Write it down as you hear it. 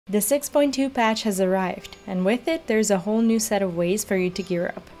The 6.2 patch has arrived, and with it there's a whole new set of ways for you to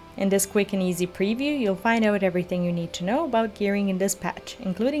gear up. In this quick and easy preview, you'll find out everything you need to know about gearing in this patch,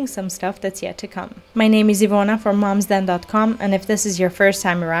 including some stuff that's yet to come. My name is Ivona from momsden.com, and if this is your first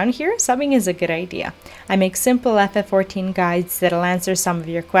time around here, subbing is a good idea. I make simple FF14 guides that'll answer some of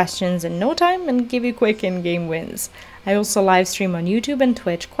your questions in no time and give you quick in-game wins. I also live stream on YouTube and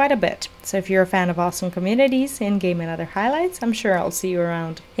Twitch quite a bit, so if you're a fan of awesome communities, in-game and other highlights, I'm sure I'll see you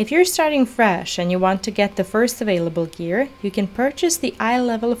around. If you're starting fresh and you want to get the first available gear, you can purchase the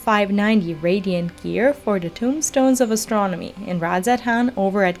ilvl 590 Radiant gear for the Tombstones of Astronomy in Radzathan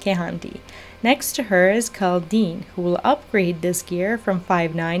over at Kehanti. Next to her is Kaldeen, who will upgrade this gear from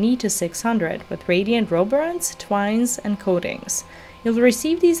 590 to 600 with Radiant Roborants, Twines, and Coatings. You'll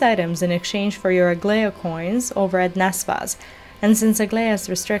receive these items in exchange for your Aglaia coins over at Nesvaz, and since Aglaia's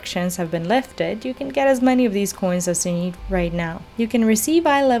restrictions have been lifted, you can get as many of these coins as you need right now. You can receive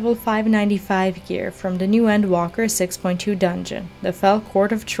eye-level 595 gear from the new Endwalker 6.2 dungeon, the Fell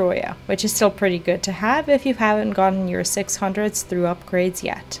Court of Troya, which is still pretty good to have if you haven't gotten your 600s through upgrades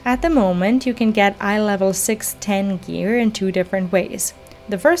yet. At the moment, you can get eye-level 610 gear in two different ways.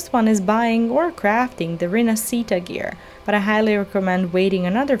 The first one is buying or crafting the Rinascita gear, but I highly recommend waiting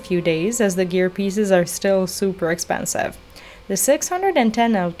another few days as the gear pieces are still super expensive. The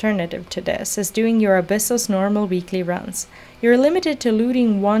 610 alternative to this is doing your Abyssos normal weekly runs. You're limited to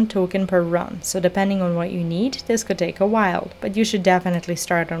looting one token per run, so depending on what you need, this could take a while, but you should definitely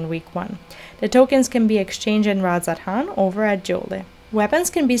start on week 1. The tokens can be exchanged in Radzathan over at Jole. Weapons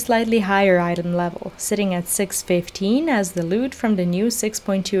can be slightly higher item level, sitting at 615 as the loot from the new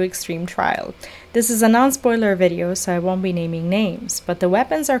 6.2 Extreme Trial. This is a non-spoiler video, so I won't be naming names, but the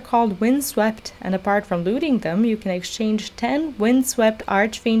weapons are called Windswept, and apart from looting them, you can exchange 10 Windswept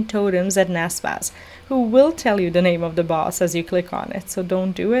Archfiend totems at Nesvaz, who will tell you the name of the boss as you click on it, so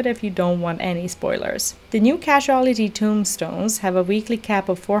don't do it if you don't want any spoilers. The new Casualty Tombstones have a weekly cap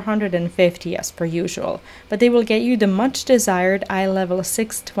of 450 as per usual, but they will get you the much desired eye-level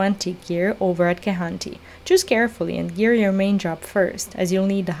 620 gear over at Kehanti. Choose carefully and gear your main job first, as you'll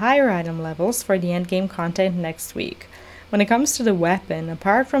need the higher item levels for the endgame content next week. When it comes to the weapon,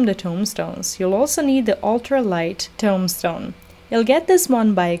 apart from the tombstones, you'll also need the ultra-light tombstone. You'll get this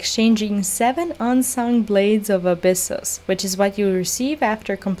one by exchanging 7 unsung blades of Abyssos, which is what you'll receive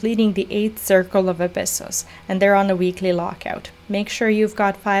after completing the 8th circle of Abyssos, and they're on a weekly lockout. Make sure you've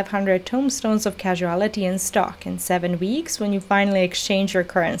got 500 tombstones of casualty in stock in 7 weeks when you finally exchange your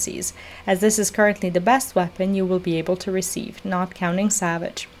currencies, as this is currently the best weapon you will be able to receive, not counting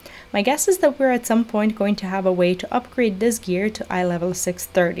Savage. My guess is that we're at some point going to have a way to upgrade this gear to eye-level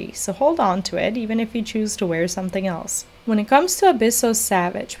 630, so hold on to it even if you choose to wear something else. When it comes to Abyssos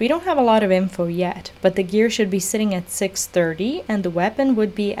Savage, we don't have a lot of info yet, but the gear should be sitting at 630 and the weapon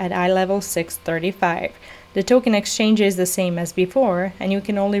would be at eye-level 635. The token exchange is the same as before, and you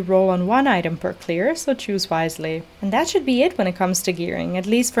can only roll on one item per clear, so choose wisely. And that should be it when it comes to gearing, at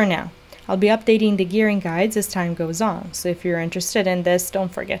least for now. I'll be updating the gearing guides as time goes on, so if you're interested in this,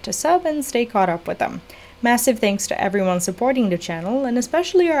 don't forget to sub and stay caught up with them. Massive thanks to everyone supporting the channel, and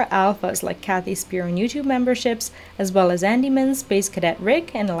especially our alphas like Kathy Spear on YouTube memberships, as well as Andyman, Space Cadet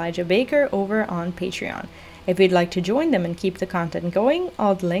Rick, and Elijah Baker over on Patreon. If you'd like to join them and keep the content going,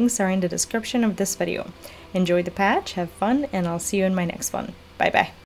 all the links are in the description of this video. Enjoy the patch, have fun, and I'll see you in my next one. Bye bye.